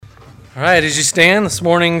All right, as you stand, this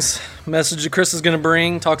morning's message that Chris is going to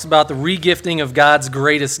bring talks about the regifting of God's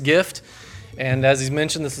greatest gift. And as he's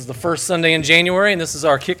mentioned, this is the first Sunday in January, and this is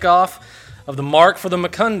our kickoff of the Mark for the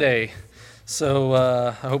Makunde. So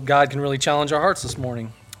I hope God can really challenge our hearts this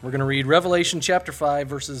morning. We're going to read Revelation chapter 5,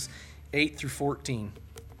 verses 8 through 14.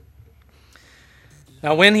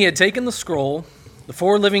 Now when he had taken the scroll, the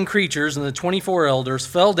 4 living creatures and the 24 elders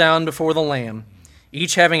fell down before the Lamb,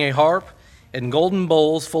 each having a harp and golden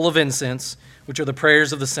bowls full of incense, which are the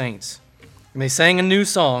prayers of the saints. And they sang a new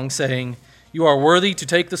song, saying, "You are worthy to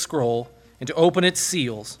take the scroll and to open its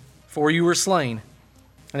seals, for you were slain,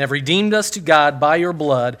 and have redeemed us to God by your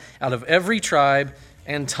blood out of every tribe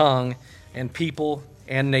and tongue and people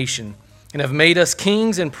and nation, and have made us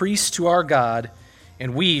kings and priests to our God,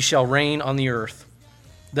 and we shall reign on the earth."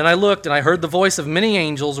 Then I looked, and I heard the voice of many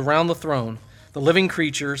angels around the throne, the living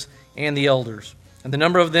creatures and the elders. And the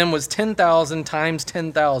number of them was 10,000 times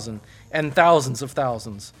 10,000, and thousands of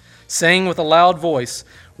thousands, saying with a loud voice,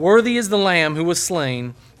 "Worthy is the Lamb who was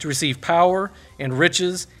slain to receive power and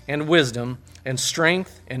riches and wisdom and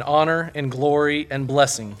strength and honor and glory and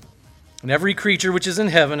blessing." And every creature which is in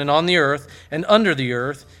heaven and on the earth and under the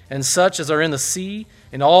earth, and such as are in the sea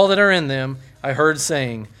and all that are in them, I heard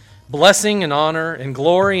saying, "Blessing and honor and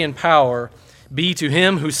glory and power be to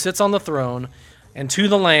him who sits on the throne and to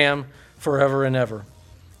the Lamb forever and ever."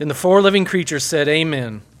 Then the 4 living creatures said,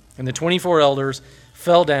 "Amen." And the 24 elders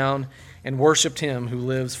fell down and worshiped him who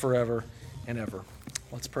lives forever and ever.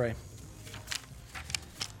 Let's pray.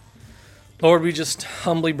 Lord, we just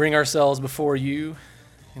humbly bring ourselves before you.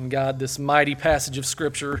 And God, this mighty passage of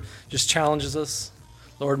Scripture just challenges us.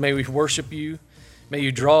 Lord, may we worship you. May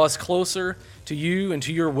you draw us closer to you and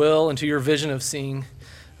to your will and to your vision of seeing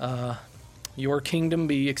your kingdom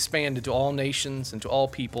be expanded to all nations and to all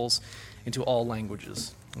peoples and to all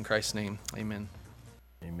languages. In Christ's name, amen.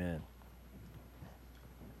 Amen.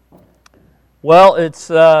 Well, it's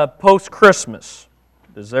post-Christmas.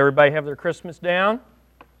 Does everybody have their Christmas down?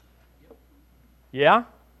 Yeah?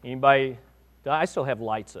 Anybody? I still have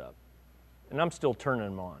lights up, and I'm still turning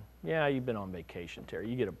them on. Yeah, you've been on vacation, Terry.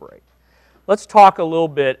 You get a break. Let's talk a little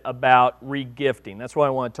bit about regifting. That's what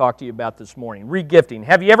I want to talk to you about this morning. Regifting.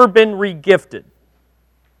 Have you ever been regifted?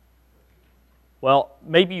 Well,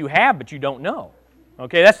 maybe you have, but you don't know.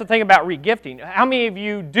 Okay, that's the thing about regifting. How many of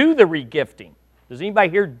you do the regifting? Does anybody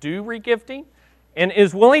here do regifting and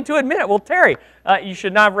is willing to admit it? Well, Terry, you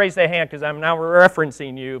should not raise that hand because I'm now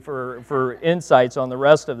referencing you for insights on the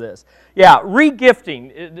rest of this. Yeah,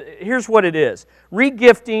 regifting, here's what it is.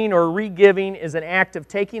 Regifting or regiving is an act of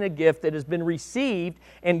taking a gift that has been received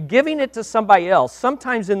and giving it to somebody else,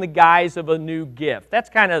 sometimes in the guise of a new gift. That's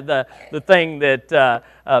kind of the thing that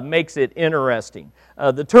makes it interesting.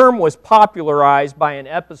 The term was popularized by an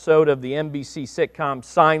episode of the NBC sitcom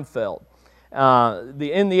Seinfeld.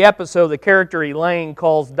 In the episode, the character Elaine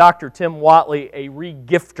calls Dr. Tim Whatley a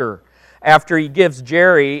regifter after he gives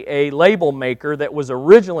Jerry a label maker that was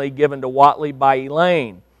originally given to Whatley by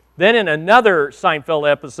Elaine. Then in another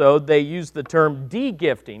Seinfeld episode, they use the term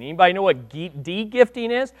de-gifting. Anybody know what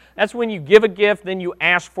de-gifting is? That's when you give a gift, then you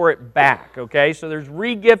ask for it back. Okay, so there's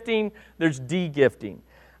regifting, there's de-gifting.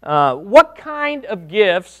 What kind of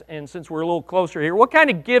gifts, and since we're a little closer here, what kind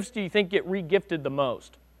of gifts do you think get regifted the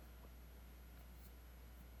most?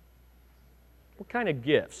 What kind of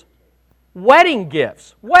gifts? Wedding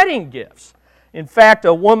gifts. Wedding gifts. In fact,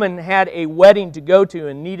 a woman had a wedding to go to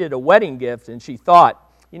and needed a wedding gift, and she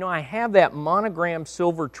thought, I have that monogram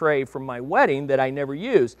silver tray from my wedding that I never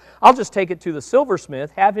used. I'll just take it to the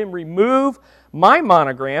silversmith, have him remove my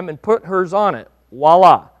monogram and put hers on it.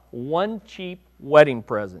 Voila, one cheap wedding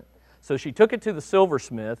present. So she took it to the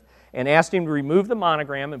silversmith and asked him to remove the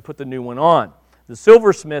monogram and put the new one on. The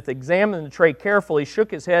silversmith examined the tray carefully,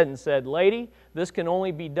 shook his head, and said, "Lady, this can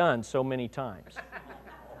only be done so many times."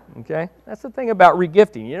 Okay? That's the thing about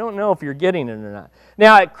regifting. You don't know if you're getting it or not.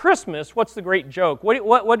 Now, at Christmas, what's the great joke?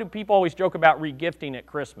 What do people always joke about regifting at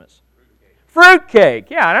Christmas?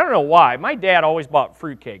 Fruitcake. Yeah, I don't know why. My dad always bought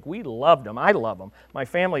fruitcake. We loved them. I love them. My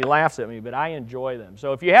family laughs at me, but I enjoy them.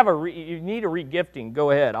 So if you have you need a regifting,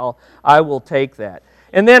 go ahead. I will take that.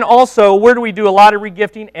 And then also, where do we do a lot of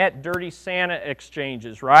regifting? At Dirty Santa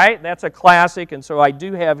exchanges, right? That's a classic, and so I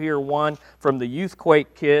do have here one from the Youthquake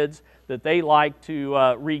kids that they like to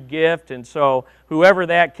regift, and so whoever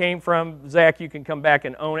that came from, Zach, you can come back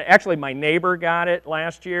and own it. Actually, my neighbor got it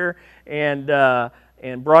last year and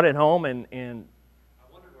brought it home, and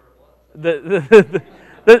I wondered what it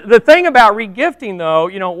was. The thing about regifting, though,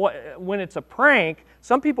 when it's a prank,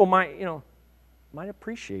 some people might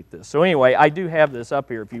appreciate this. So anyway, I do have this up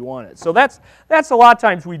here if you want it. So that's a lot of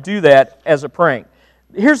times we do that as a prank.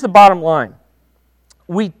 Here's the bottom line.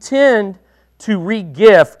 We tend to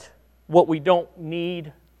re-gift what we don't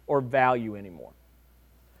need or value anymore.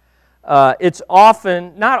 It's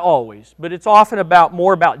often, not always, but it's often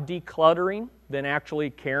more about decluttering than actually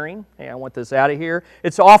caring. Hey, I want this out of here.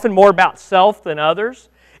 It's often more about self than others.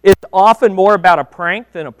 It's often more about a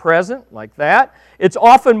prank than a present, like that. It's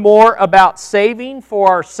often more about saving for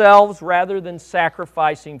ourselves rather than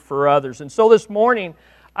sacrificing for others. And so this morning,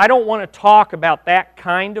 I don't want to talk about that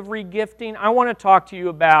kind of regifting. I want to talk to you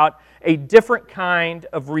about a different kind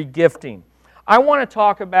of regifting. I want to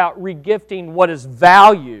talk about regifting what is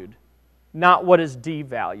valued, not what is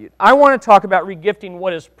devalued. I want to talk about regifting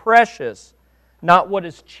what is precious, not what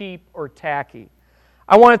is cheap or tacky.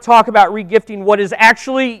 I want to talk about regifting what is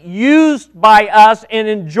actually used by us and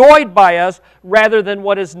enjoyed by us rather than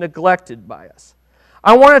what is neglected by us.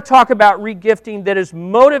 I want to talk about regifting that is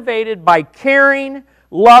motivated by caring,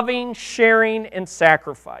 loving, sharing, and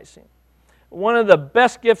sacrificing. One of the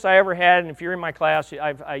best gifts I ever had, and if you're in my class,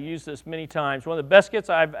 I used this many times, one of the best gifts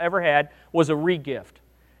I've ever had was a regift.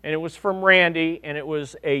 And it was from Randy, and it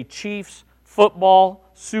was a Chiefs football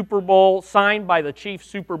Super Bowl signed by the Chiefs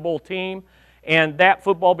Super Bowl team. And that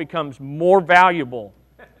football becomes more valuable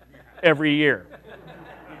every year.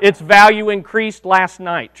 Its value increased last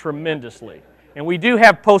night tremendously. And we do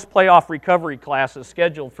have post-playoff recovery classes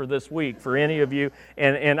scheduled for this week for any of you.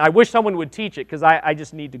 And I wish someone would teach it because I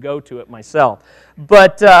just need to go to it myself.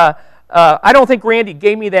 But I don't think Randy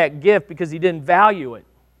gave me that gift because he didn't value it.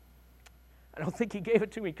 I don't think he gave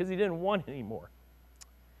it to me because he didn't want it anymore.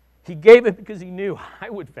 He gave it because he knew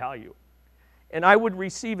I would value it. And I would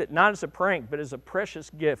receive it not as a prank, but as a precious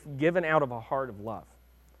gift given out of a heart of love.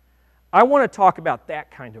 I want to talk about that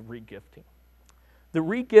kind of regifting. The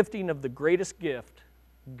regifting of the greatest gift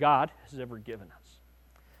God has ever given us.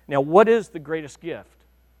 Now, what is the greatest gift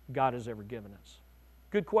God has ever given us?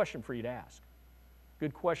 Good question for you to ask.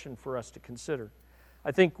 Good question for us to consider.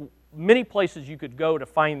 I think many places you could go to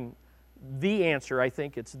find the answer. I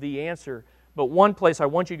think it's the answer. But one place I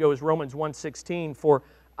want you to go is Romans 1:16. For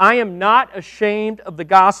I am not ashamed of the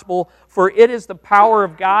gospel, for it is the power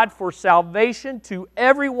of God for salvation to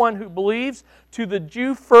everyone who believes, to the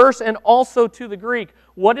Jew first and also to the Greek.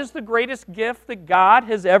 What is the greatest gift that God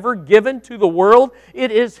has ever given to the world? It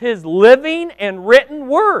is His living and written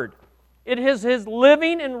Word. It is His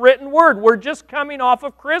living and written Word. We're just coming off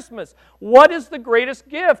of Christmas. What is the greatest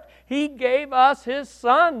gift? He gave us His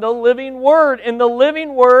Son, the living Word. And the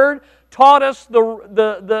living Word taught us the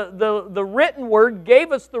written Word,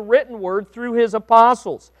 gave us the written Word through His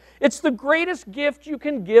apostles. It's the greatest gift you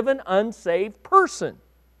can give an unsaved person.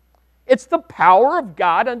 It's the power of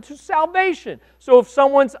God unto salvation. So if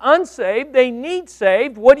someone's unsaved, they need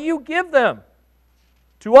saved, what do you give them?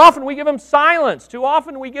 Too often we give them silence. Too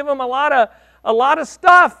often we give them a lot of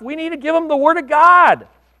stuff. We need to give them the Word of God.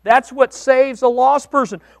 That's what saves a lost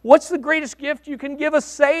person. What's the greatest gift you can give a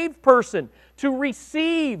saved person? To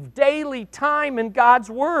receive daily time in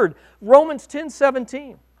God's Word. Romans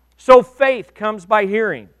 10:17. So faith comes by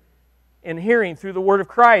hearing, and hearing through the Word of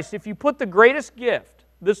Christ. If you put the greatest gift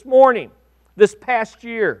this morning, this past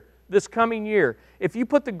year, this coming year, if you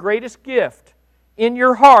put the greatest gift in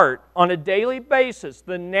your heart on a daily basis,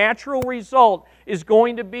 the natural result is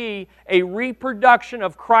going to be a reproduction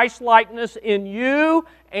of Christ-likeness in you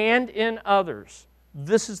and in others.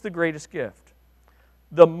 This is the greatest gift.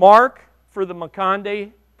 The mark for the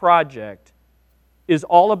Makande project is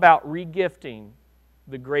all about regifting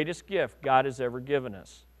the greatest gift God has ever given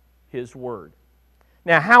us, His Word.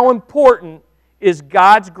 Now, how important is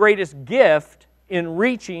God's greatest gift in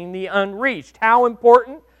reaching the unreached? How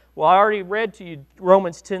important? Well, I already read to you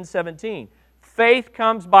Romans 10:17. Faith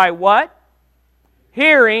comes by what?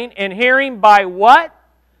 Hearing, and hearing by what?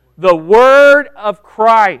 The Word of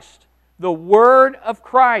Christ. The Word of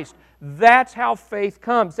Christ. That's how faith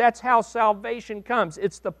comes. That's how salvation comes.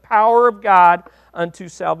 It's the power of God unto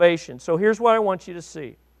salvation. So here's what I want you to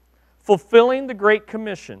see. Fulfilling the Great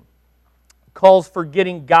Commission calls for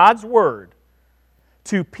getting God's Word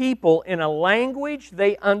to people in a language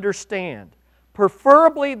they understand.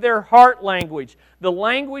 Preferably their heart language, the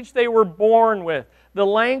language they were born with, the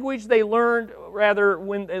language they learned,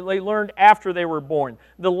 when they learned after they were born,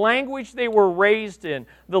 the language they were raised in,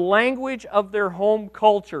 the language of their home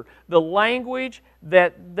culture, the language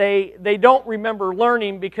that they don't remember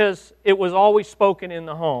learning because it was always spoken in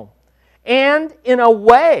the home. And in a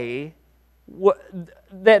way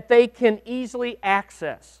that they can easily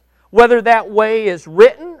access, whether that way is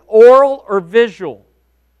written, oral, or visual.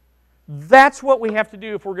 That's what we have to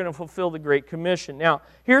do if we're going to fulfill the Great Commission. Now,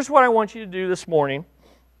 here's what I want you to do this morning.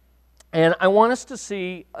 And I want us to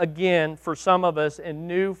see, again, for some of us and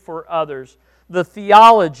new for others, the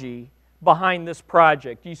theology behind this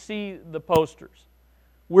project. You see the posters.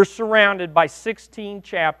 We're surrounded by 16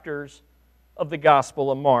 chapters of the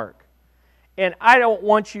Gospel of Mark. And I don't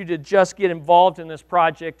want you to just get involved in this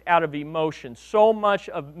project out of emotion. So much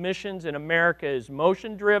of missions in America is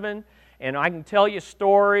motion-driven, and I can tell you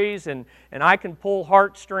stories, and I can pull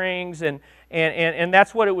heartstrings, and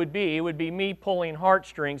that's what it would be. It would be me pulling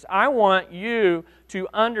heartstrings. I want you to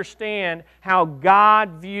understand how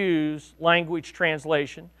God views language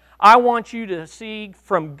translation. I want you to see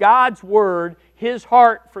from God's Word His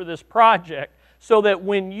heart for this project, so that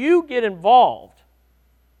when you get involved,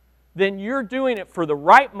 then you're doing it for the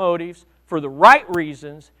right motives, for the right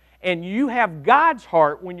reasons, and you have God's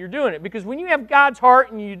heart when you're doing it. Because when you have God's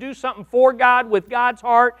heart and you do something for God with God's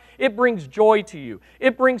heart, it brings joy to you.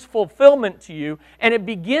 It brings fulfillment to you, and it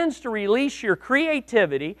begins to release your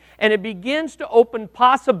creativity, and it begins to open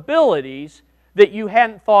possibilities that you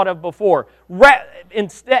hadn't thought of before. And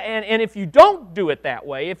if you don't do it that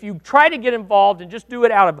way, if you try to get involved and just do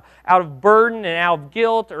it out of burden and out of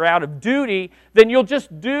guilt or out of duty, then you'll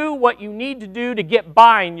just do what you need to do to get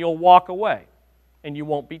by, and you'll walk away, and you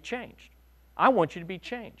won't be changed. I want you to be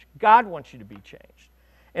changed. God wants you to be changed.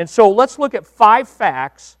 And so let's look at 5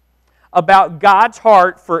 facts about God's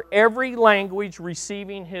heart for every language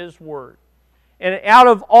receiving His Word. And out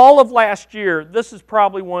of all of last year, this is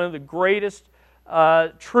probably one of the greatest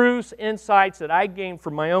truths, insights that I gained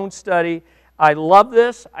from my own study. I love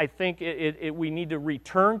this. I think we need to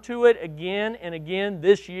return to it again and again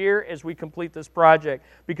this year as we complete this project,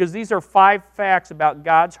 because these are 5 facts about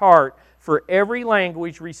God's heart for every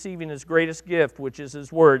language receiving His greatest gift, which is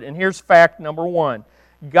His Word. And here's fact number 1.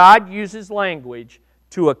 God uses language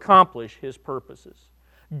to accomplish His purposes.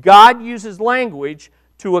 God uses language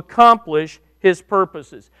to accomplish His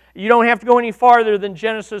purposes. You don't have to go any farther than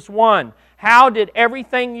Genesis 1. How did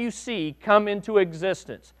everything you see come into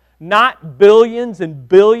existence? Not billions and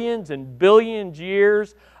billions and billions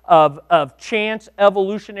years of chance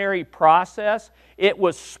evolutionary process. It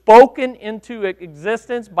was spoken into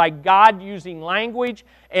existence by God using language,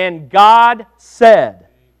 and God said,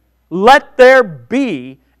 "Let there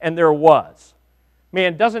be," and there was.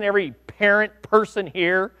 Man, doesn't every parent, person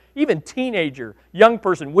here, even teenager, young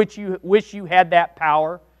person, wish you had that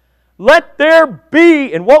power? Let there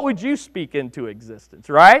be, and what would you speak into existence,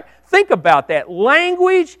 right? Think about that.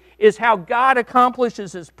 Language is how God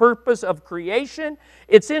accomplishes His purpose of creation.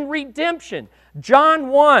 It's in redemption. John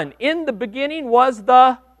 1, in the beginning was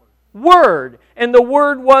the Word, and the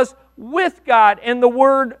Word was with God, and the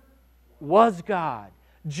Word was God.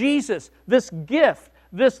 Jesus, this gift,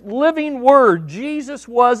 this living Word, Jesus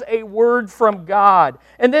was a Word from God.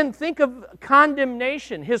 And then think of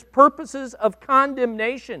condemnation, His purposes of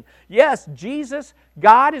condemnation. Yes, Jesus,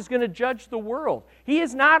 God is going to judge the world. He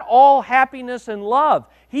is not all happiness and love.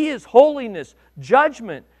 He is holiness,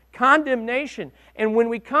 judgment, condemnation. And when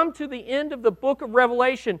we come to the end of the book of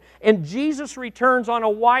Revelation, and Jesus returns on a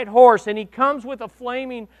white horse, and He comes with a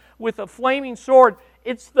flaming sword,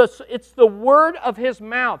 it's the word of His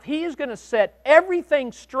mouth. He is going to set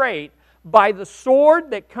everything straight by the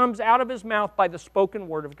sword that comes out of His mouth, by the spoken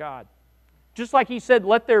word of God. Just like He said,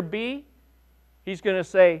 "Let there be," He's going to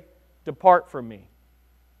say, "Depart from me.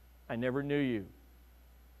 I never knew you."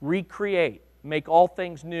 Recreate, make all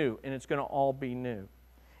things new, and it's going to all be new.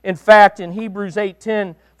 In fact, in Hebrews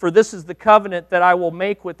 8:10, "For this is the covenant that I will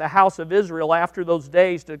make with the house of Israel after those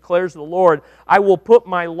days, declares the Lord. I will put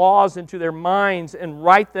my laws into their minds and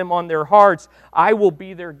write them on their hearts. I will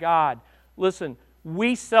be their God." Listen,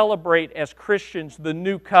 we celebrate as Christians the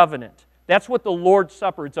new covenant. That's what the Lord's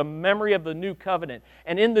Supper, it's a memory of the new covenant.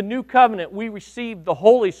 And in the new covenant, we receive the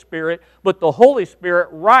Holy Spirit, but the Holy Spirit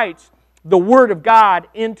writes the Word of God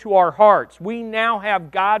into our hearts. We now have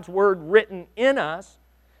God's Word written in us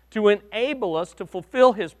to enable us to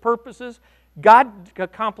fulfill His purposes. God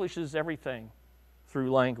accomplishes everything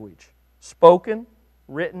through language, spoken,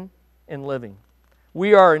 written, and living.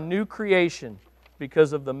 We are a new creation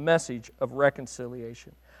because of the message of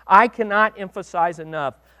reconciliation. I cannot emphasize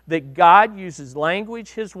enough that God uses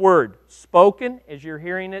language, His Word, spoken as you're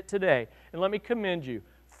hearing it today. And let me commend you.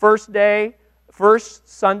 First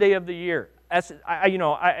Sunday of the year.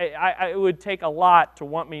 It would take a lot to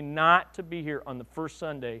want me not to be here on the first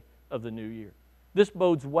Sunday of the new year. This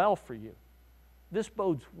bodes well for you. This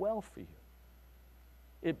bodes well for you.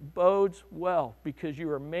 It bodes well because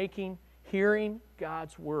you are making hearing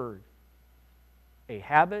God's Word a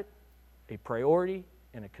habit, a priority,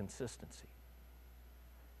 and a consistency.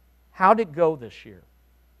 How'd it go this year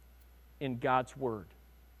in God's Word?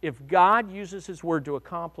 if God uses His Word to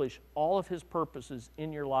accomplish all of His purposes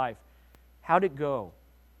in your life, how'd it go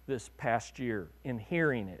this past year in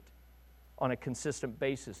hearing it on a consistent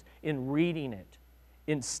basis, in reading it,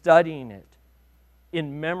 in studying it,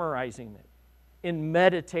 in memorizing it, in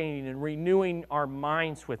meditating and renewing our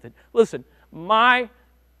minds with it? Listen, my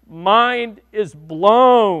mind is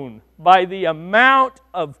blown by the amount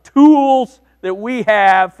of tools that we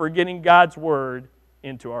have for getting God's Word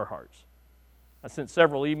into our hearts. I sent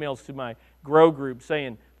several emails to my Grow group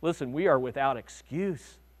saying, listen, we are without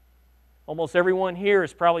excuse. Almost everyone here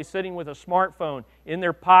is probably sitting with a smartphone in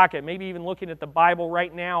their pocket, maybe even looking at the Bible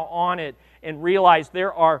right now on it, and realize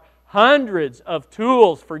there are hundreds of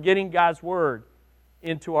tools for getting God's Word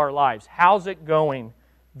into our lives. How's it going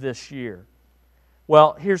this year?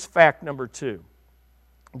 Well, here's fact number 2.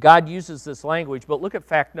 God uses this language, but look at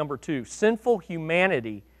fact number 2. Sinful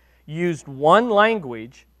humanity used one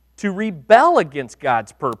language to rebel against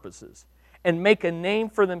God's purposes and make a name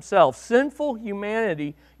for themselves. Sinful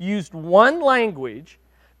humanity used one language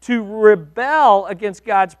to rebel against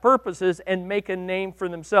God's purposes and make a name for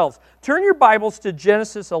themselves. Turn your Bibles to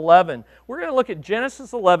Genesis 11. We're going to look at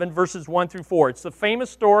Genesis 11, verses 1 through 4. It's the famous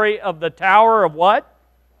story of the Tower of what?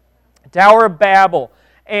 Tower of Babel.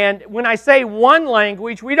 And when I say one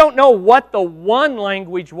language, we don't know what the one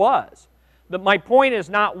language was. My point is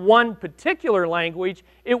not one particular language.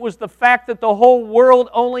 It was the fact that the whole world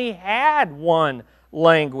only had one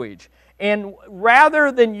language. And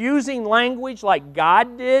rather than using language like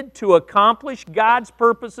God did to accomplish God's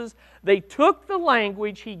purposes, they took the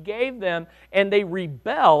language He gave them and they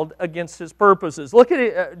rebelled against His purposes. Look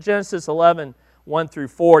at Genesis 11, 1 through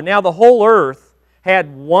 4. Now the whole earth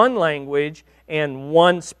had one language and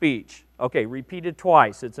one speech. Okay, repeated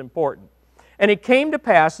twice. It's important. And it came to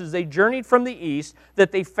pass, as they journeyed from the east,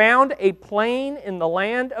 that they found a plain in the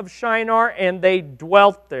land of Shinar, and they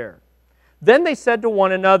dwelt there. Then they said to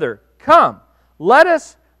one another, come, let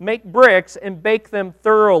us make bricks and bake them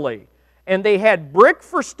thoroughly. And they had brick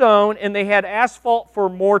for stone, and they had asphalt for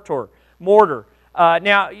mortar.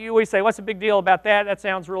 Now, you always say, what's the big deal about that? That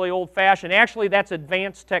sounds really old-fashioned. Actually, that's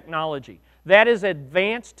advanced technology. That is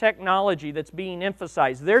advanced technology that's being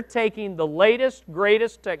emphasized. They're taking the latest,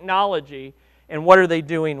 greatest technology, and what are they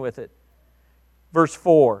doing with it? Verse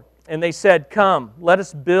 4, and they said, come, let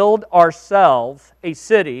us build ourselves a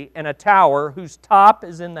city and a tower whose top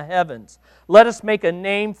is in the heavens. Let us make a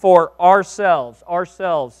name for ourselves.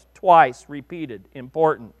 Ourselves, twice repeated,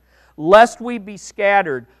 important. Lest we be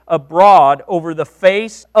scattered abroad over the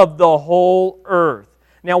face of the whole earth.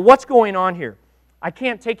 Now, what's going on here? I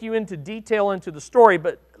can't take you into detail into the story,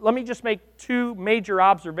 but let me just make 2 major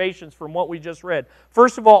observations from what we just read.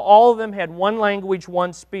 First of all of them had one language,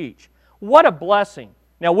 one speech. What a blessing.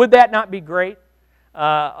 Now, would that not be great?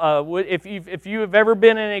 If you have ever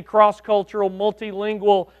been in a cross-cultural,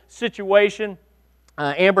 multilingual situation,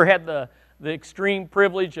 Amber had the extreme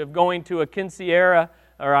privilege of going to a quinceañera,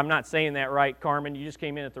 or I'm not saying that right, Carmen, you just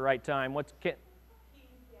came in at the right time.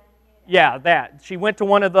 Yeah, that. She went to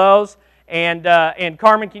one of those. And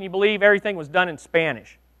Carmen, can you believe everything was done in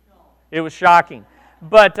Spanish? No. It was shocking.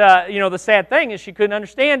 But, the sad thing is she couldn't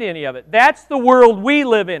understand any of it. That's the world we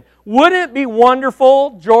live in. Wouldn't it be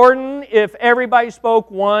wonderful, Jordan, if everybody spoke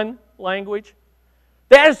one language?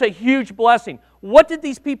 That is a huge blessing. What did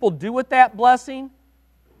these people do with that blessing?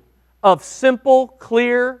 Of simple,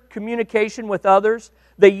 clear communication with others.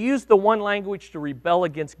 They used the one language to rebel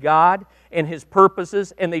against God and His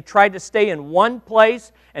purposes, and they tried to stay in one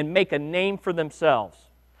place and make a name for themselves.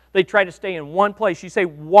 They tried to stay in one place. You say,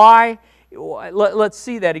 why? Let's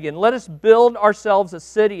see that again. Let us build ourselves a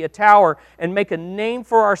city, a tower, and make a name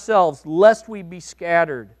for ourselves, lest we be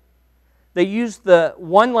scattered. They used the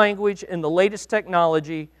one language and the latest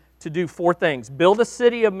technology to do 4 things. Build a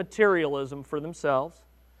city of materialism for themselves,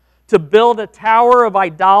 to build a tower of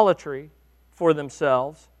idolatry for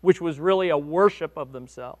themselves, which was really a worship of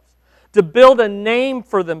themselves, to build a name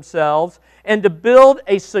for themselves, and to build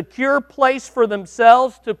a secure place for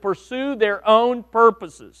themselves to pursue their own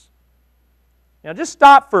purposes. Now just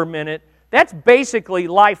stop for a minute. That's basically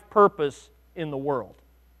life purpose in the world.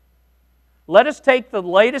 Let us take the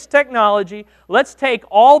latest technology, let's take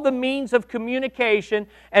all the means of communication,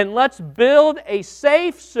 and let's build a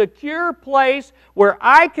safe, secure place where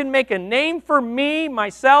I can make a name for me,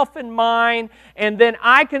 myself, and mine, and then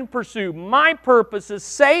I can pursue my purposes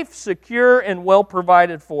safe, secure, and well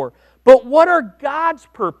provided for. But what are God's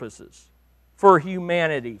purposes for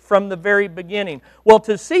humanity from the very beginning? Well,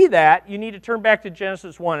 to see that, you need to turn back to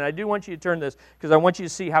Genesis 1. And I do want you to turn this because I want you to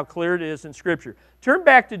see how clear it is in Scripture. Turn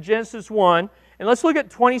back to Genesis 1, and let's look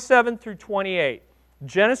at 27 through 28.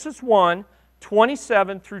 Genesis 1,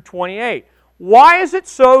 27 through 28. Why is it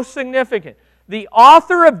so significant? The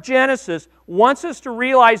author of Genesis wants us to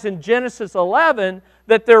realize in Genesis 11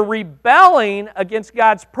 that they're rebelling against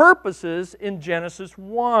God's purposes in Genesis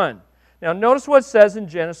 1. Now notice what it says in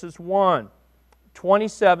Genesis 1,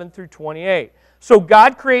 27 through 28. So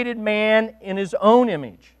God created man in His own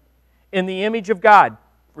image, in the image of God.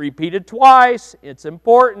 Repeated twice, it's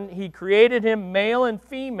important. He created him male and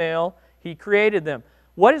female. He created them.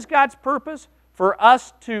 What is God's purpose? For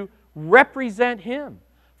us to represent Him,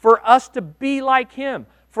 for us to be like Him,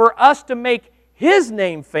 for us to make His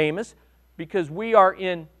name famous because we are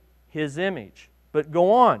in His image. But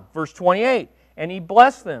go on, verse 28, and He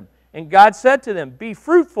blessed them. And God said to them, be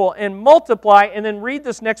fruitful and multiply, and then read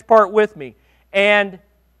this next part with me, and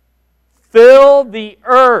fill the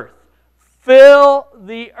earth. Fill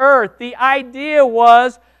the earth. The idea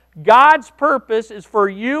was God's purpose is for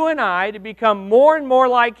you and I to become more and more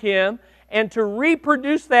like Him and to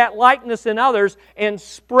reproduce that likeness in others and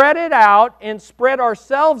spread it out and spread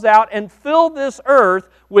ourselves out and fill this earth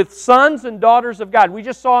with sons and daughters of God. We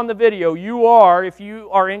just saw in the video, you are, if you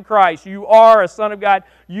are in Christ, you are a son of God,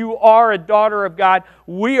 you are a daughter of God.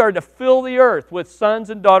 We are to fill the earth with sons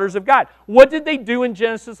and daughters of God. What did they do in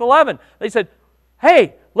Genesis 11? They said,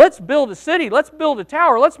 hey, let's build a city, let's build a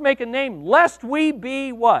tower, let's make a name, lest we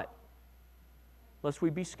be what? Lest we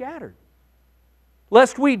be scattered.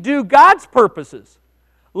 Lest we do God's purposes.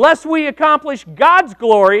 Lest we accomplish God's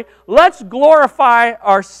glory, let's glorify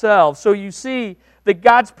ourselves. So you see that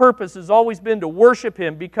God's purpose has always been to worship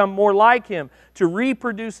Him, become more like Him, to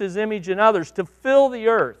reproduce His image in others, to fill the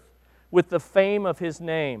earth with the fame of His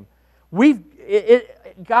name.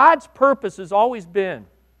 God's purpose has always been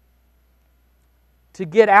to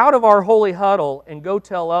get out of our holy huddle and go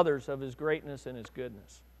tell others of His greatness and His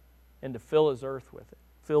goodness, and to fill His earth with it,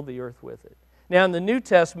 fill the earth with it. Now in the New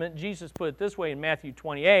Testament, Jesus put it this way in Matthew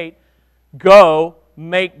 28, go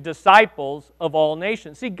make disciples of all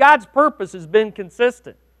nations. See, God's purpose has been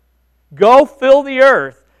consistent. Go fill the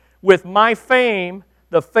earth with my fame,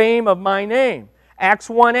 the fame of my name. Acts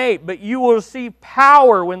 1:8, but you will receive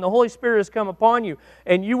power when the Holy Spirit has come upon you,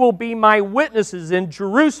 and you will be my witnesses in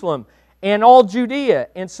Jerusalem and all Judea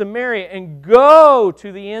and Samaria, and go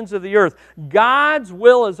to the ends of the earth. God's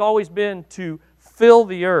will has always been to fill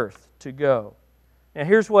the earth, to go. Now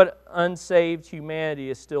here's what unsaved humanity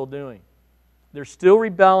is still doing. They're still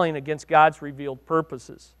rebelling against God's revealed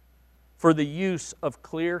purposes for the use of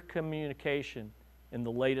clear communication in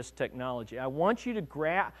the latest technology. I want you to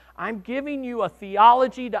grasp, I'm giving you a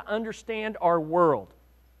theology to understand our world.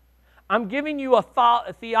 I'm giving you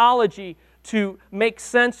a theology to make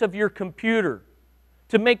sense of your computer,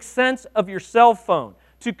 to make sense of your cell phone,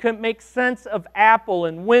 to make sense of Apple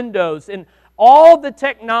and Windows and all the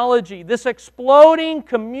technology. This exploding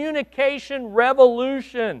communication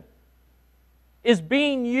revolution is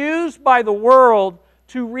being used by the world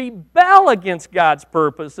to rebel against God's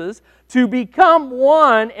purposes, to become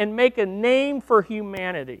one and make a name for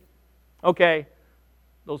humanity. Okay,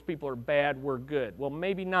 those people are bad, we're good. Well,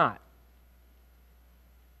 maybe not.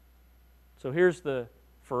 So here's the,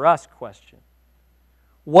 for us, question.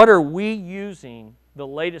 What are we using the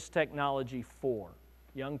latest technology for?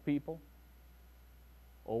 Young people?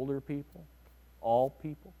 Older people? All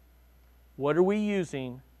people? What are we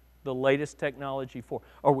using the latest technology for?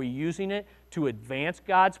 Are we using it to advance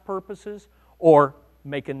God's purposes or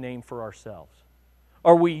make a name for ourselves?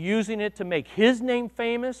 Are we using it to make His name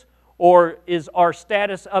famous, or is our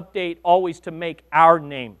status update always to make our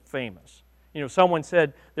name famous? You know, someone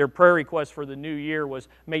said their prayer request for the new year was,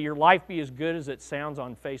 may your life be as good as it sounds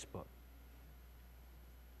on Facebook.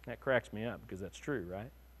 That cracks me up because that's true,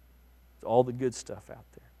 right? It's all the good stuff out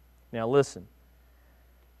there. Now listen,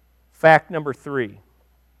 fact number 3,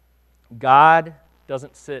 God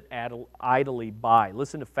doesn't sit idly by.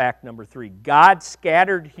 Listen to fact number 3. God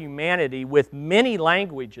scattered humanity with many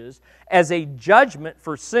languages as a judgment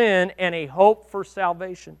for sin and a hope for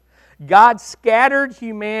salvation. God scattered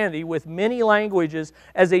humanity with many languages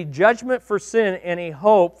as a judgment for sin and a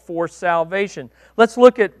hope for salvation. Let's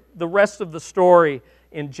look at the rest of the story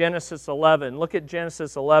in Genesis 11. Look at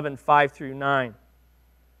Genesis 11, 5 through 9.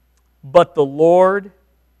 But the Lord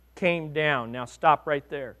came down. Now stop right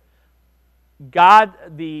there. God,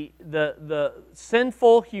 the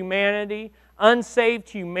sinful humanity, unsaved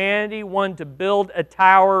humanity, wanted to build a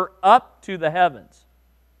tower up to the heavens.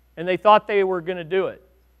 And they thought they were going to do it.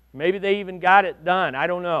 Maybe they even got it done. I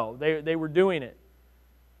don't know. They were doing it.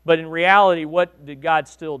 But in reality, what did God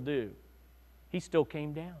still do? He still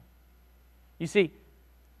came down. You see,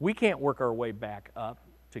 we can't work our way back up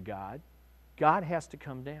to God. God has to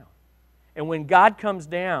come down. And when God comes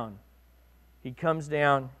down, He comes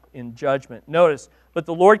down in judgment. Notice, but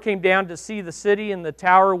the Lord came down to see the city and the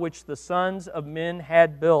tower which the sons of men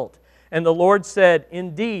had built. And the Lord said,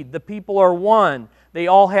 indeed, the people are one. They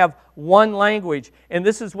all have one language. And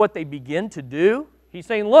this is what they begin to do. He's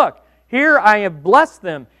saying, look, here I have blessed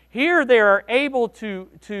them. Here they are able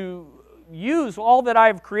to use all that I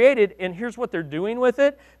have created. And here's what they're doing with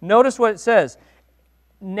it. Notice what it says.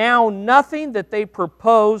 Now nothing that they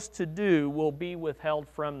propose to do will be withheld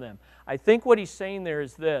from them. I think what he's saying there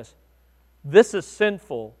is this. This is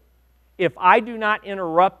sinful. If I do not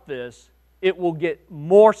interrupt this, it will get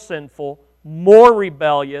more sinful, more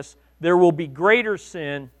rebellious. There will be greater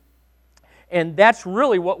sin. And that's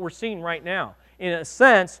really what we're seeing right now. In a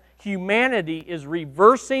sense, humanity is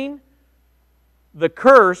reversing the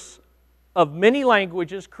curse of many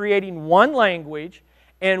languages, creating one language,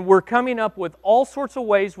 and we're coming up with all sorts of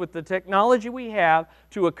ways with the technology we have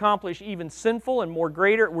to accomplish even sinful and more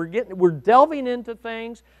greater. We're delving into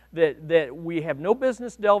things that we have no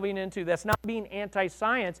business delving into. That's not being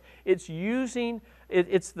anti-science. It's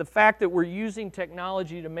the fact that we're using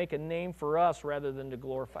technology to make a name for us rather than to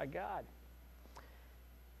glorify God.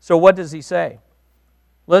 So what does he say?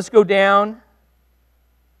 Let's go down.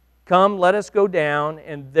 Come, let us go down,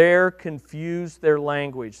 and there confuse their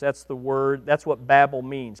language. That's the word, that's what Babel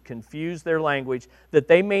means, confuse their language, that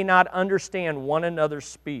they may not understand one another's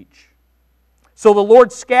speech. So the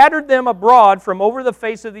Lord scattered them abroad from over the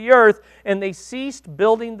face of the earth, and they ceased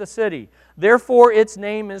building the city. Therefore its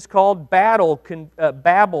name is called Babel,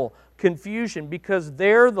 confusion, because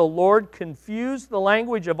there the Lord confused the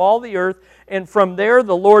language of all the earth, and from there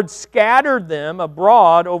the Lord scattered them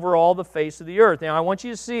abroad over all the face of the earth. Now I want you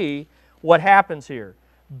to see what happens here.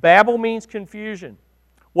 Babel means confusion.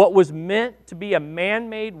 What was meant to be a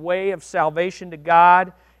man-made way of salvation to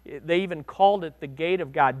God, they even called it the gate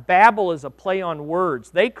of God. Babel is a play on words.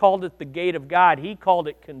 They called it the gate of God. He called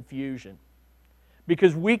it confusion.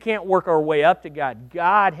 Because we can't work our way up to God.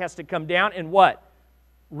 God has to come down and what?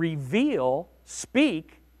 Reveal,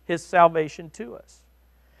 speak His salvation to us.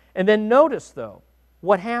 And then notice, though,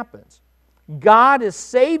 what happens. God is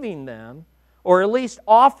saving them, or at least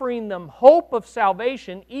offering them hope of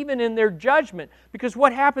salvation, even in their judgment. Because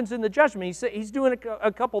what happens in the judgment? He's doing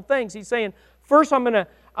a couple things. He's saying, first, I'm going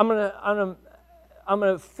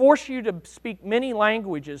to force you to speak many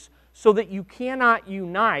languages so that you cannot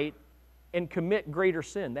unite and commit greater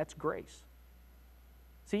sin. That's grace.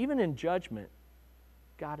 See, even in judgment,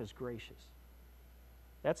 God is gracious.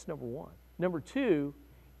 That's number one. Number two,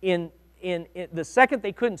 in the second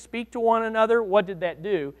they couldn't speak to one another, what did that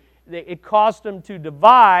do? It caused them to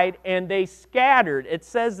divide, and they scattered. It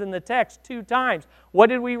says in the text 2 times. What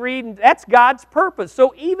did we read? That's God's purpose.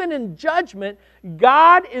 So even in judgment,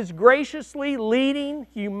 God is graciously leading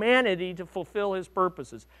humanity to fulfill His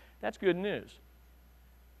purposes. That's good news,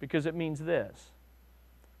 because it means this,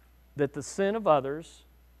 that the sin of others,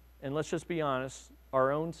 and let's just be honest,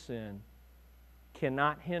 our own sin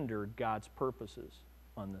cannot hinder God's purposes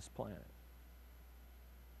on this planet.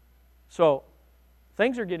 So,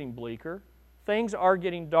 things are getting bleaker. Things are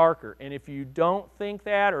getting darker. And if you don't think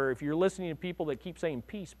that, or if you're listening to people that keep saying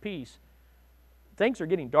peace, peace, things are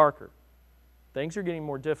getting darker. Things are getting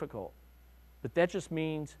more difficult. But that just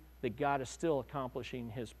means that God is still accomplishing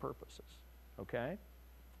His purposes. Okay?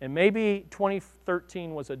 And maybe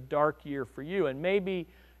 2013 was a dark year for you, and maybe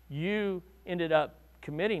you ended up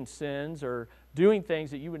committing sins or doing things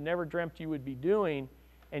that you would never dreamt you would be doing,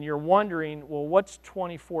 and you're wondering, well, what's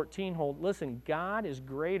 2014 hold? Listen, God is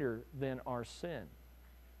greater than our sin,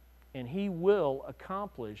 and He will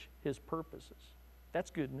accomplish His purposes. That's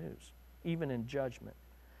good news, even in judgment.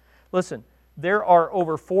 Listen, there are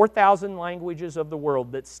over 4,000 languages of the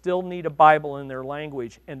world that still need a Bible in their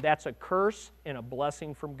language, and that's a curse and a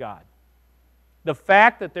blessing from God. The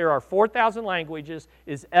fact that there are 4,000 languages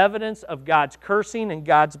is evidence of God's cursing and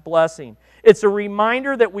God's blessing. It's a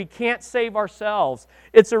reminder that we can't save ourselves.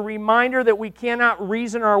 It's a reminder that we cannot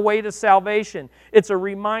reason our way to salvation. It's a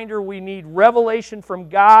reminder we need revelation from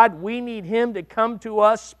God. We need Him to come to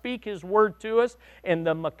us, speak His word to us, and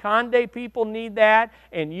the Makande people need that,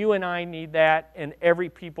 and you and I need that, and every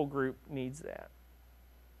people group needs that.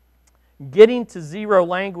 Getting to 0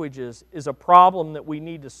 languages is a problem that we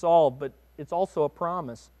need to solve, but it's also a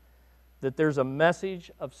promise that there's a message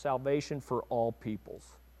of salvation for all peoples.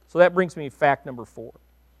 So that brings me to fact number 4.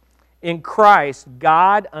 In Christ,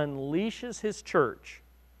 God unleashes His church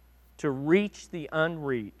to reach the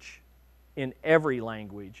unreached in every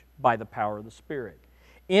language by the power of the Spirit.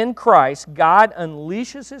 In Christ, God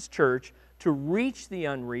unleashes His church to reach the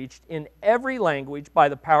unreached in every language by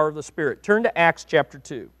the power of the Spirit. Turn to Acts chapter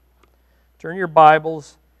 2. Turn your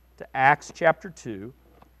Bibles to Acts chapter 2,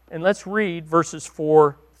 and let's read verses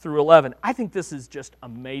 4 through 11. I think this is just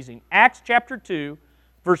amazing. Acts chapter 2,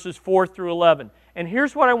 verses 4 through 11. And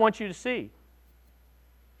here's what I want you to see.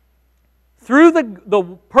 Through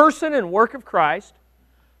the person and work of Christ,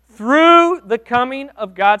 through the coming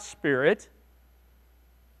of God's Spirit,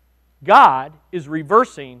 God is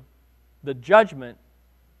reversing the judgment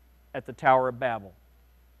at the Tower of Babel.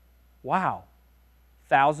 Wow.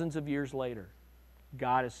 Thousands of years later,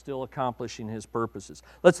 God is still accomplishing His purposes.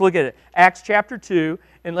 Let's look at it. Acts chapter 2,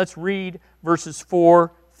 and let's read verses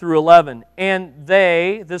 4 through 11. And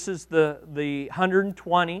they, this is the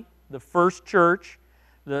 120, the first church,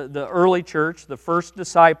 the early church, the first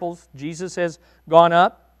disciples. Jesus has gone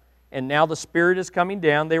up, and now the Spirit is coming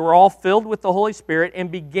down. They were all filled with the Holy Spirit and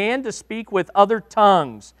began to speak with other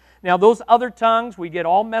tongues. Now, those other tongues, we get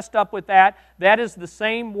all messed up with that. That is the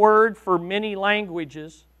same word for many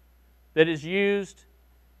languages that is used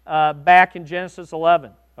back in Genesis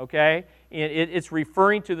 11, okay? It's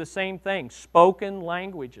referring to the same thing, spoken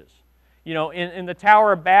languages. You know, in the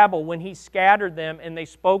Tower of Babel, when He scattered them and they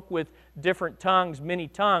spoke with different tongues, many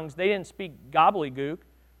tongues, they didn't speak gobbledygook.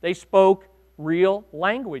 They spoke real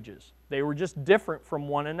languages. They were just different from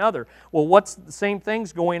one another. Well, what's the same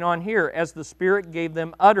things going on here as the Spirit gave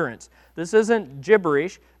them utterance? This isn't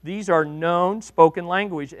gibberish. These are known spoken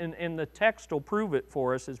language, and the text will prove it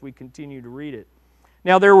for us as we continue to read it.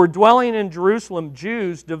 Now there were dwelling in Jerusalem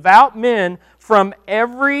Jews, devout men from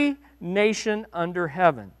every nation under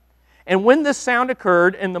heaven. And when this sound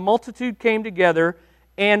occurred, and the multitude came together,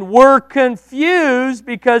 and were confused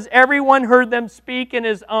because everyone heard them speak in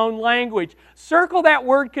his own language. Circle that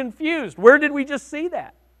word confused. Where did we just see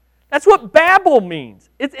that? That's what Babel means.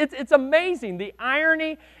 It's amazing. The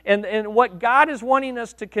irony and what God is wanting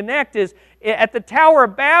us to connect is at the Tower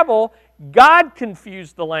of Babel, God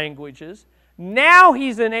confused the languages. Now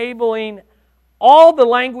He's enabling all the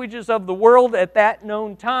languages of the world at that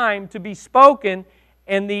known time to be spoken,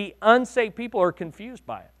 and the unsaved people are confused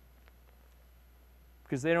by it.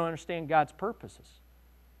 Because they don't understand God's purposes.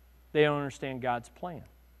 They don't understand God's plan.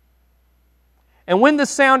 And when the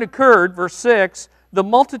sound occurred, verse 6, the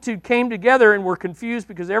multitude came together and were confused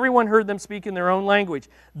because everyone heard them speak in their own language.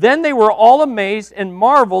 Then they were all amazed and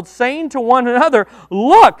marveled, saying to one another,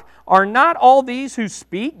 "Look, are not all these who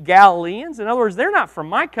speak Galileans?" In other words, they're not from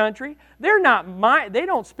my country. They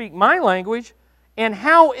don't speak my language. And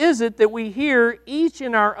how is it that we hear each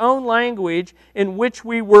in our own language in which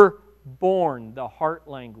we were born, the heart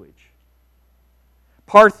language?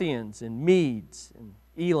 Parthians and Medes and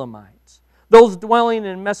Elamites, those dwelling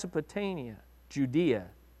in Mesopotamia, Judea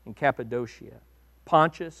and Cappadocia,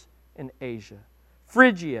 Pontus and Asia,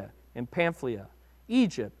 Phrygia and Pamphylia,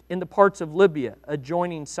 Egypt, in the parts of Libya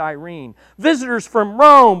adjoining Cyrene, visitors from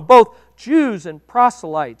Rome, both Jews and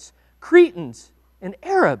proselytes, Cretans and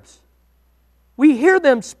Arabs. We hear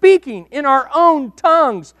them speaking in our own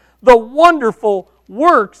tongues the wonderful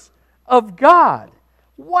works of God.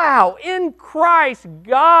 Wow, in Christ,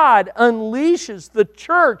 God unleashes the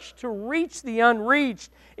church to reach the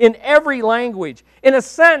unreached in every language. In a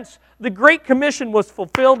sense, the Great Commission was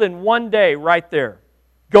fulfilled in one day right there.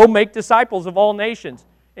 Go make disciples of all nations.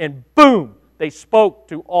 And boom, they spoke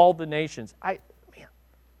to all the nations. Man,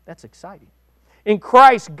 that's exciting. In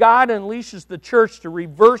Christ, God unleashes the church to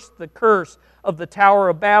reverse the curse of the Tower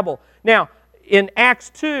of Babel. Now, in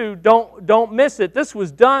Acts 2, don't miss it. This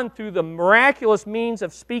was done through the miraculous means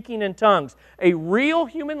of speaking in tongues, a real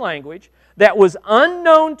human language that was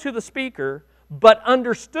unknown to the speaker but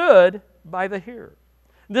understood by the hearer.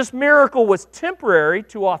 This miracle was temporary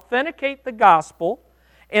to authenticate the gospel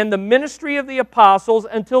and the ministry of the apostles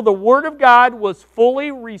until the Word of God was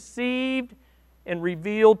fully received and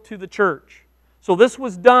revealed to the church. So this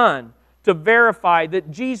was done to verify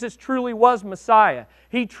that Jesus truly was Messiah.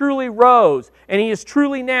 He truly rose, and He is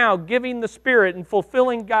truly now giving the Spirit and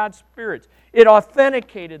fulfilling God's Spirit. It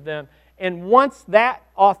authenticated them, and once that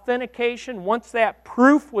authentication, once that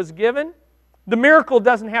proof was given, the miracle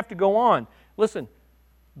doesn't have to go on. Listen,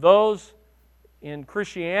 those in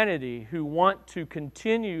Christianity who want to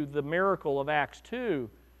continue the miracle of Acts 2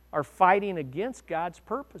 are fighting against God's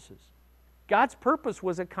purposes. God's purpose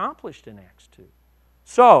was accomplished in Acts 2.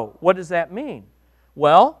 So, what does that mean?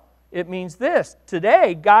 Well, it means this.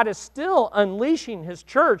 Today, God is still unleashing His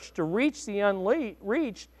church to reach the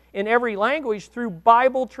unreached in every language through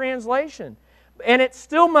Bible translation. And it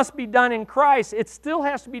still must be done in Christ. It still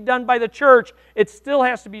has to be done by the church. It still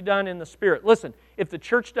has to be done in the Spirit. Listen, if the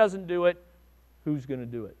church doesn't do it, who's going to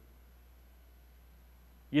do it?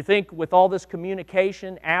 You think with all this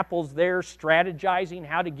communication, Apple's there strategizing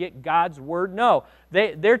how to get God's Word? No.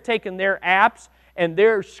 They're taking their apps and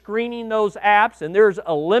they're screening those apps, and there's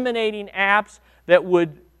eliminating apps that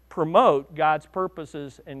would promote God's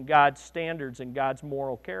purposes and God's standards and God's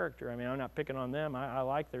moral character. I mean, I'm not picking on them. I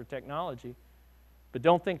like their technology. But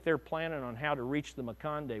don't think they're planning on how to reach the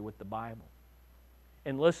Makande with the Bible.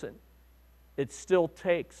 And listen, it still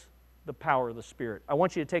takes the power of the Spirit. I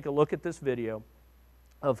want you to take a look at this video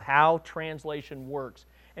of how translation works.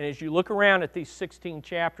 And as you look around at these 16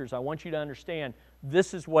 chapters, I want you to understand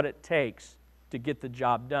this is what it takes to get the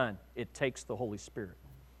job done. It takes the Holy Spirit.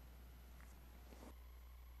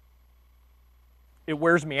 It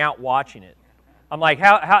wears me out watching it. I'm like,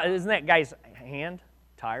 how isn't that guy's hand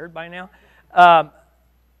tired by now?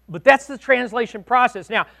 But that's the translation process.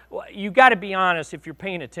 Now, you got to be honest if you're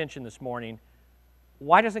paying attention this morning.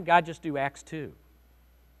 Why doesn't God just do Acts 2?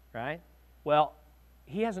 Right? Well,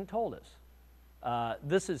 He hasn't told us.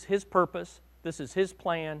 This is His purpose, this is His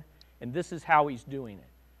plan, and this is how He's doing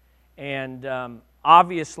it. And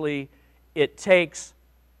obviously, it takes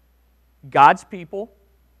God's people.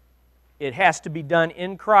 It has to be done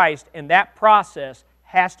in Christ, and that process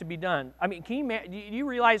has to be done. I mean, do you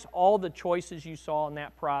realize all the choices you saw in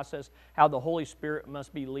that process, how the Holy Spirit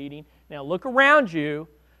must be leading? Now, look around you.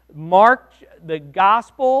 Mark, the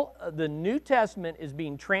Gospel, the New Testament is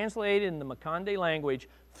being translated in the Makande language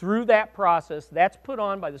through that process. That's put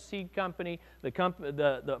on by the seed company,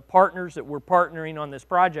 the partners that we're partnering on this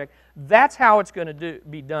project. That's how it's going to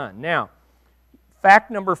be done. Now,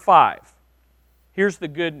 fact number 5. Here's the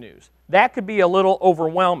good news. That could be a little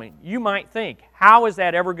overwhelming. You might think, how is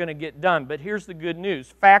that ever going to get done? But here's the good news.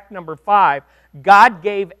 Fact number 5, God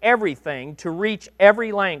gave everything to reach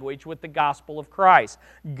every language with the gospel of Christ.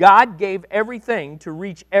 God gave everything to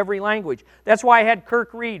reach every language. That's why I had Kirk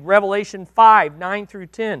read Revelation 5, 9 through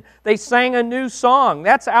 10. They sang a new song.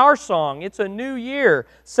 That's our song. It's a new year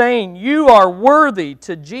saying, you are worthy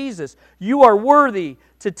to Jesus. You are worthy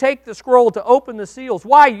to take the scroll, to open the seals.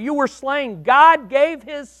 Why? You were slain. God gave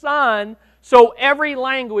His Son so every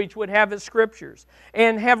language would have His Scriptures,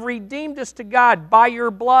 and have redeemed us to God by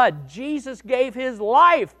your blood. Jesus gave His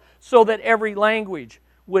life so that every language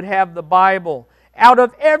would have the Bible. Out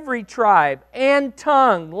of every tribe and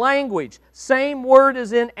tongue, language, same word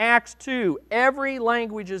as in Acts 2. Every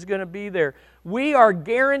language is going to be there. We are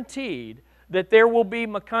guaranteed that there will be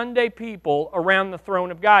Makande people around the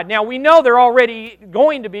throne of God. Now, we know they're already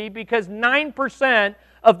going to be because 9%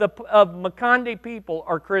 of Makande people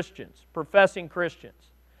are Christians, professing Christians.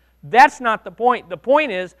 That's not the point. The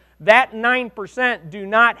point is that 9% do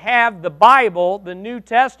not have the Bible, the New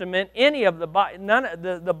Testament,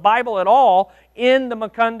 the Bible at all in the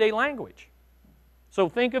Makande language. So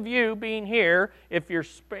think of you being here. If you're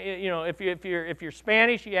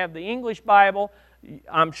Spanish, you have the English Bible.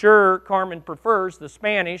 I'm sure Carmen prefers the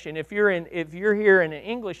Spanish, and if you're here and an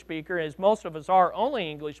English speaker, as most of us are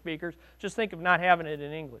only English speakers, just think of not having it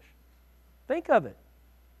in English. Think of it.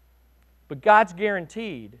 But God's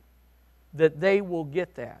guaranteed that they will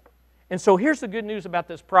get that. And so here's the good news about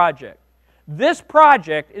this project. This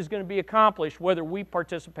project is going to be accomplished whether we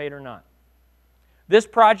participate or not. This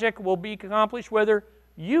project will be accomplished whether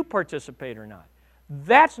you participate or not.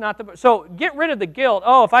 That's not the... So get rid of the guilt.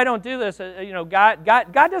 Oh, if I don't do this,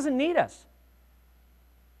 God doesn't need us.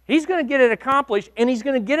 He's going to get it accomplished, and He's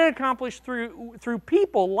going to get it accomplished through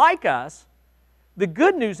people like us. The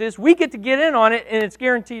good news is we get to get in on it, and it's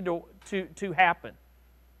guaranteed to happen.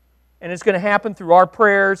 And it's going to happen through our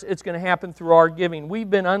prayers. It's going to happen through our giving. We've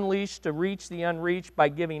been unleashed to reach the unreached by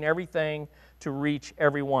giving everything to reach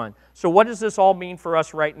everyone. So what does this all mean for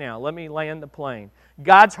us right now? Let me land the plane.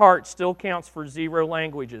 God's heart still counts for 0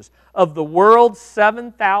 languages. Of the world's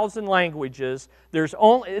 7,000 languages,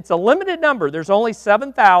 it's a limited number. There's only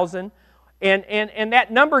 7,000, and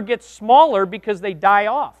that number gets smaller because they die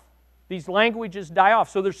off. These languages die off.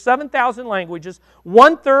 So there's 7,000 languages.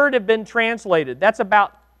 1/3 have been translated. That's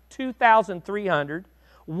about 2,300.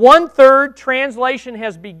 1/3 translation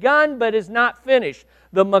has begun but is not finished.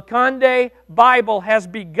 The Makande Bible has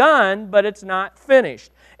begun but it's not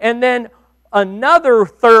finished. And then another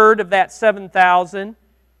 1/3 of that 7,000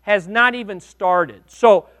 has not even started.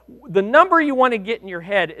 So the number you want to get in your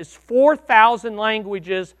head is 4,000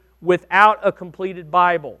 languages without a completed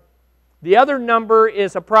Bible. The other number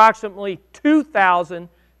is approximately 2,000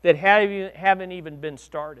 that haven't even been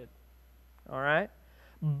started. All right?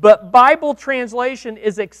 But Bible translation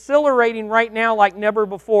is accelerating right now like never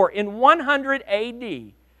before. In 100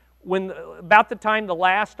 AD, about the time the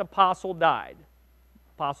last apostle died,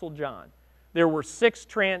 Apostle John, there were 6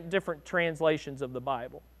 different translations of the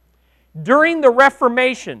Bible. During the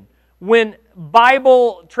Reformation, when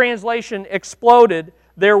Bible translation exploded,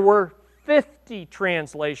 there were 50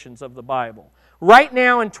 translations of the Bible. Right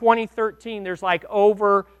now in 2013, there's like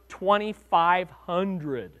over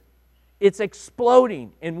 2,500. It's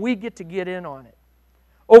exploding, and we get to get in on it.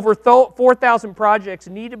 Over 4,000 projects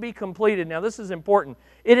need to be completed. Now, this is important.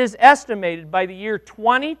 It is estimated by the year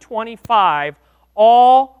 2025,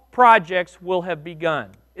 all projects will have begun.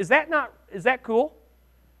 Is that cool?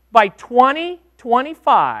 By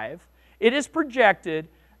 2025, it is projected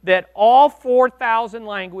that all 4,000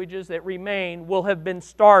 languages that remain will have been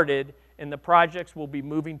started and the projects will be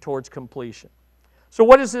moving towards completion. So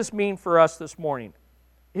what does this mean for us this morning?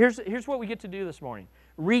 Here's what we get to do this morning.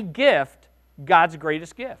 Re-gift God's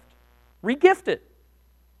greatest gift. Re-gift it.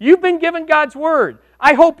 You've been given God's Word.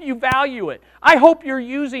 I hope you value it. I hope you're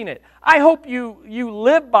using it. I hope you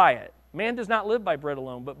live by it. Man does not live by bread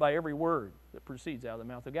alone, but by every word that proceeds out of the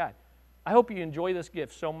mouth of God. I hope you enjoy this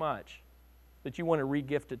gift so much that you want to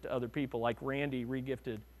re-gift it to other people, like Randy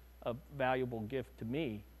re-gifted a valuable gift to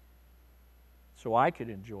me so I could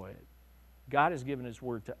enjoy it. God has given His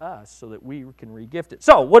Word to us so that we can re-gift it.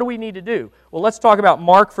 So, what do we need to do? Well, let's talk about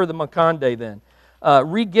Mark for the Makande then.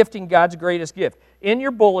 Re-gifting God's greatest gift. In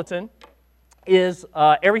your bulletin is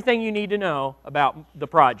everything you need to know about the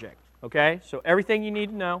project. Okay? So, everything you need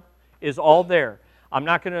to know is all there. I'm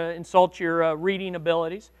not going to insult your reading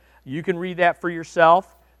abilities. You can read that for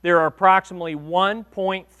yourself. There are approximately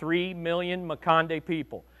 1.3 million Makande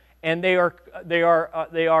people, and they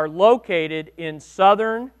are located in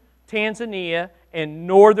southern Tanzania and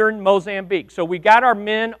northern Mozambique. So we got our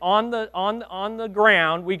men on the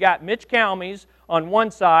ground. We got Mitch Calmes on one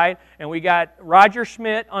side, and we got Roger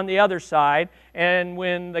Schmidt on the other side. And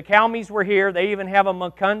when the Calmes were here, they even have a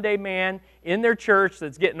Makande man in their church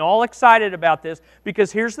that's getting all excited about this,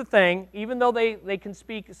 because here's the thing, even though they can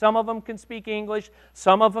speak, some of them can speak English,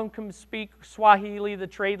 some of them can speak Swahili, the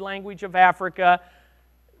trade language of Africa,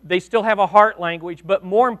 they still have a heart language, but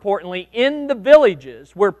more importantly, in the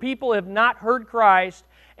villages where people have not heard Christ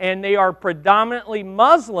and they are predominantly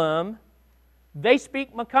Muslim, they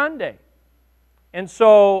speak Makande. And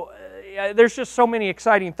so there's just so many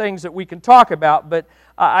exciting things that we can talk about, but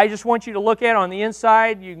I just want you to look at on the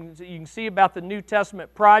inside. You can see about the New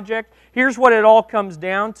Testament project. Here's what it all comes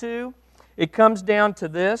down to. It comes down to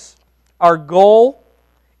this. Our goal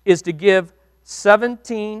is to give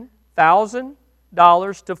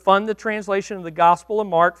 $17,000 to fund the translation of the Gospel of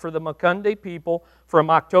Mark for the Makande people from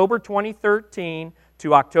October 2013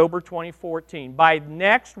 to October 2014. By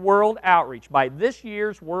next World Outreach, by this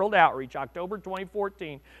year's World Outreach, October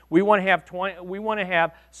 2014, we want to have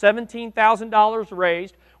 $17,000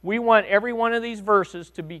 raised. We want every one of these verses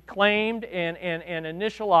to be claimed and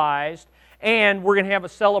initialized, and we're going to have a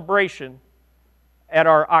celebration at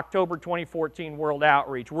our October 2014 World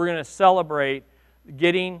Outreach. We're going to celebrate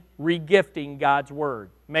re-gifting God's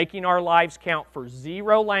Word, making our lives count for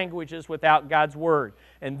 0 languages without God's Word.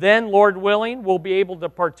 And then, Lord willing, we'll be able to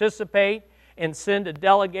participate and send a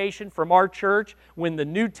delegation from our church when the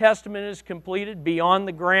New Testament is completed, be on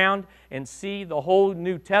the ground and see the whole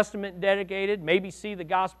New Testament dedicated, maybe see the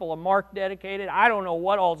Gospel of Mark dedicated. I don't know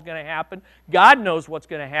what all is going to happen. God knows what's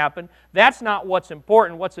going to happen. That's not what's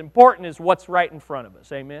important. What's important is what's right in front of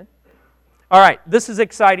us. Amen? All right, this is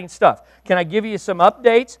exciting stuff. Can I give you some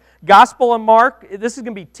updates? Gospel of Mark, this is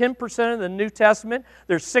going to be 10% of the New Testament.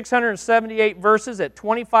 There's 678 verses at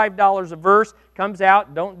 $25 a verse. Comes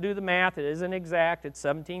out, don't do the math, it isn't exact. It's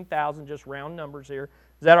 17,000, just round numbers here.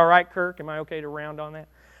 Is that all right, Kirk? Am I okay to round on that?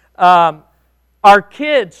 Our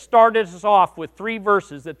kids started us off with 3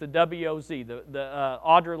 verses at the WOZ.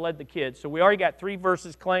 Audra led the kids. So we already got 3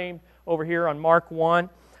 verses claimed over here on Mark 1.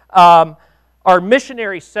 Our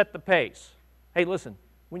missionaries set the pace. Hey, listen,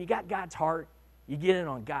 when you got God's heart, you get in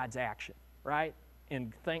on God's action, right?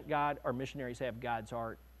 And thank God our missionaries have God's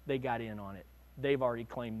heart. They got in on it. They've already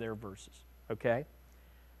claimed their verses, okay?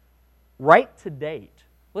 Right to date,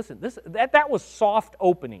 listen, that was soft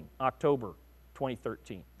opening, October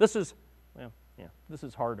 2013. This is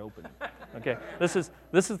hard opening, okay? This is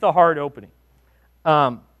the hard opening.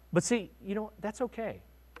 But see, that's okay,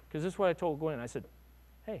 because this is what I told Gwen. I said,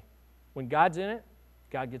 hey, when God's in it,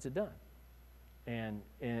 God gets it done. And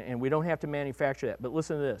we don't have to manufacture that. But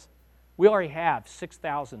listen to this. We already have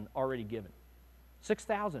 6,000 already given.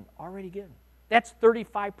 6,000 already given. That's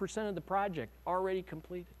 35% of the project already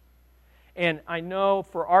completed. And I know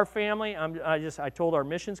for our family, I told our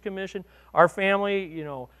missions commission, our family,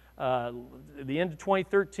 the end of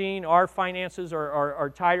 2013, our finances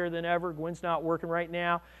are tighter than ever. Gwen's not working right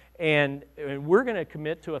now. And we're going to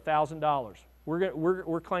commit to $1,000.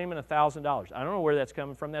 We're claiming $1,000. I don't know where that's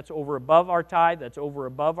coming from. That's over above our tithe. That's over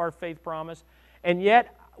above our faith promise. And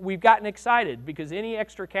yet, we've gotten excited because any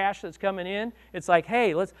extra cash that's coming in, it's like,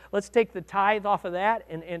 hey, let's take the tithe off of that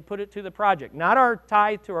and put it to the project. Not our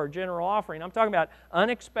tithe to our general offering. I'm talking about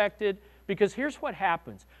unexpected, because here's what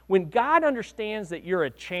happens. When God understands that you're a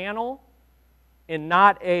channel and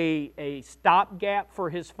not a stopgap for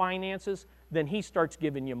His finances, then He starts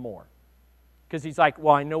giving you more. Because He's like,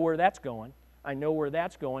 well, I know where that's going. I know where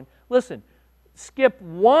that's going. Listen, skip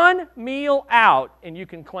one meal out and you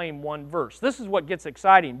can claim one verse. This is what gets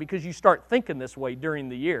exciting because you start thinking this way during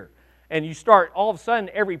the year. And you start, all of a sudden,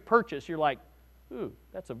 every purchase, you're like, ooh,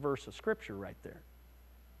 that's a verse of Scripture right there.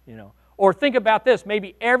 You know. Or think about this,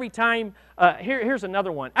 maybe every time, here's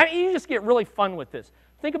another one. You just get really fun with this.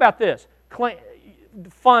 Think about this.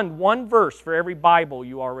 Fund one verse for every Bible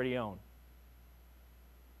you already own.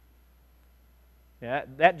 Yeah,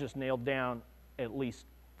 that just nailed down at least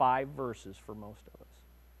 5 verses for most of us.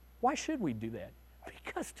 Why should we do that?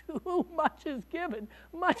 Because to whom much is given,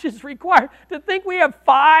 much is required. To think we have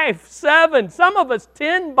 5, 7, some of us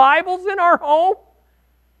 10 Bibles in our home?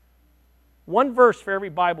 One verse for every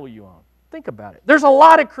Bible you own. Think about it. There's a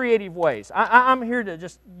lot of creative ways. I'm here to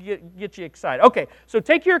just get you excited. Okay, so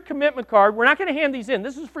take your commitment card. We're not going to hand these in.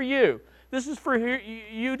 This is for you. This is for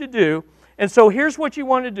you to do. And so here's what you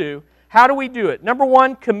want to do. How do we do it? Number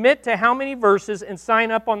 1, commit to how many verses and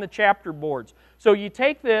sign up on the chapter boards. So you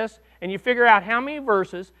take this and you figure out how many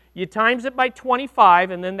verses, you times it by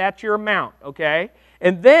 25, and then that's your amount, okay?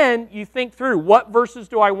 And then you think through, what verses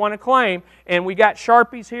do I want to claim? And we got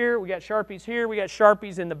Sharpies here, we got Sharpies here, we got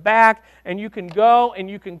Sharpies in the back, and you can go and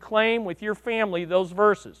you can claim with your family those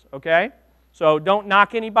verses, okay? So don't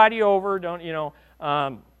knock anybody over, don't,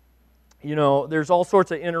 there's all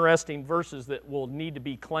sorts of interesting verses that will need to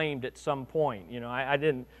be claimed at some point.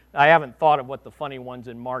 I haven't thought of what the funny ones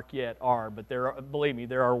in Mark yet are, but believe me,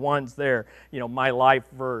 there are ones there. My life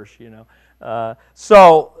verse.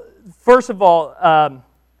 So first of all,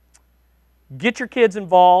 get your kids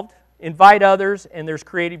involved, invite others, and there's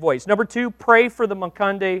creative ways. Number 2, pray for the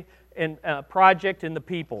Makunde project and the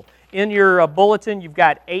people. In your bulletin, you've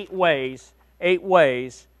got 8 ways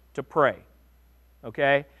to pray.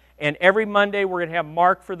 Okay. And every Monday, we're going to have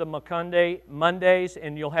Mark for the Makunde Mondays,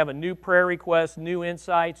 and you'll have a new prayer request, new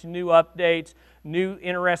insights, new updates, new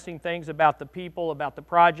interesting things about the people, about the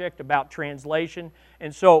project, about translation.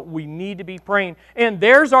 And so we need to be praying. And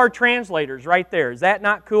there's our translators right there. Is that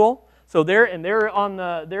not cool? So they're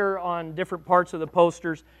on different parts of the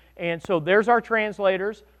posters. And so there's our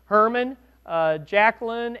translators, Herman,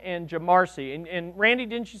 Jacqueline, and Jamarcy. And Randy,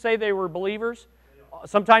 didn't you say they were believers?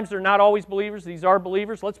 Sometimes they're not always believers. These are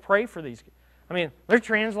believers. Let's pray for these. They're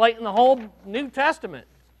translating the whole New Testament.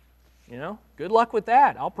 Good luck with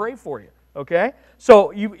that. I'll pray for you. Okay? So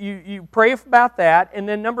you pray about that. And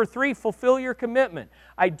then number 3, fulfill your commitment.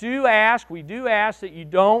 We do ask that you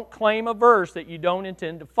don't claim a verse that you don't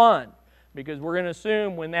intend to fund, because we're going to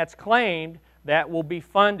assume when that's claimed, that will be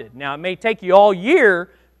funded. Now, it may take you all year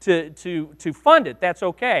to fund it. That's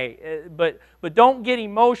okay. But don't get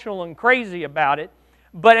emotional and crazy about it.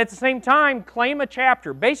 But at the same time, claim a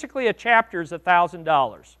chapter. Basically, a chapter is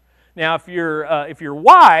 $1,000. Now, if you're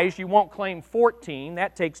wise, you won't claim 14.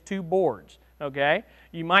 That takes 2 boards. Okay?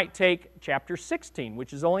 You might take chapter 16,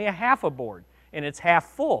 which is only a half a board, and it's half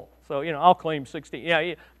full. So I'll claim 16.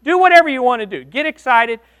 Yeah, do whatever you want to do. Get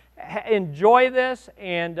excited. Enjoy this,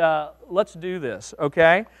 and let's do this,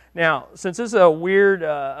 okay? Now, since this is a weird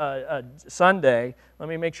Sunday, let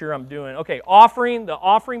me make sure I'm doing... Okay, offering. The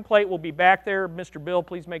offering plate will be back there. Mr. Bill,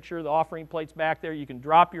 please make sure the offering plate's back there. You can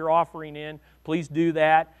drop your offering in. Please do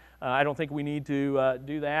that. I don't think we need to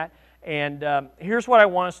do that. And here's what I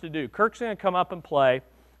want us to do. Kirk's going to come up and play,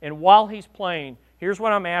 and while he's playing, here's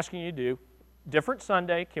what I'm asking you to do. Different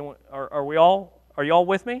Sunday. Are you all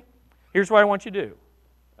with me? Here's what I want you to do.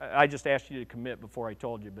 I just asked you to commit before I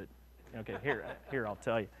told you, but okay, here I'll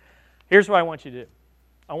tell you. Here's what I want you to do.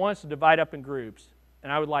 I want us to divide up in groups,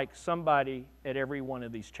 and I would like somebody at every one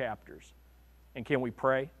of these chapters. And can we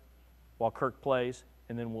pray while Kirk plays,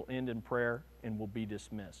 and then we'll end in prayer, and we'll be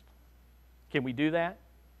dismissed. Can we do that?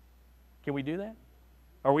 Can we do that?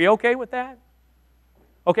 Are we okay with that?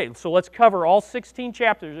 Okay, so let's cover all 16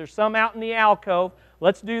 chapters. There's some out in the alcove.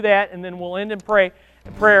 Let's do that, and then we'll end in prayer.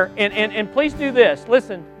 And please do this.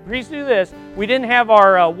 Listen, please do this. We didn't have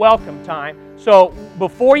our welcome time, so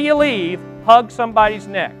before you leave, hug somebody's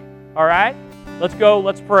neck. All right? Let's go.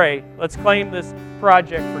 Let's pray. Let's claim this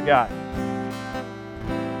project for God.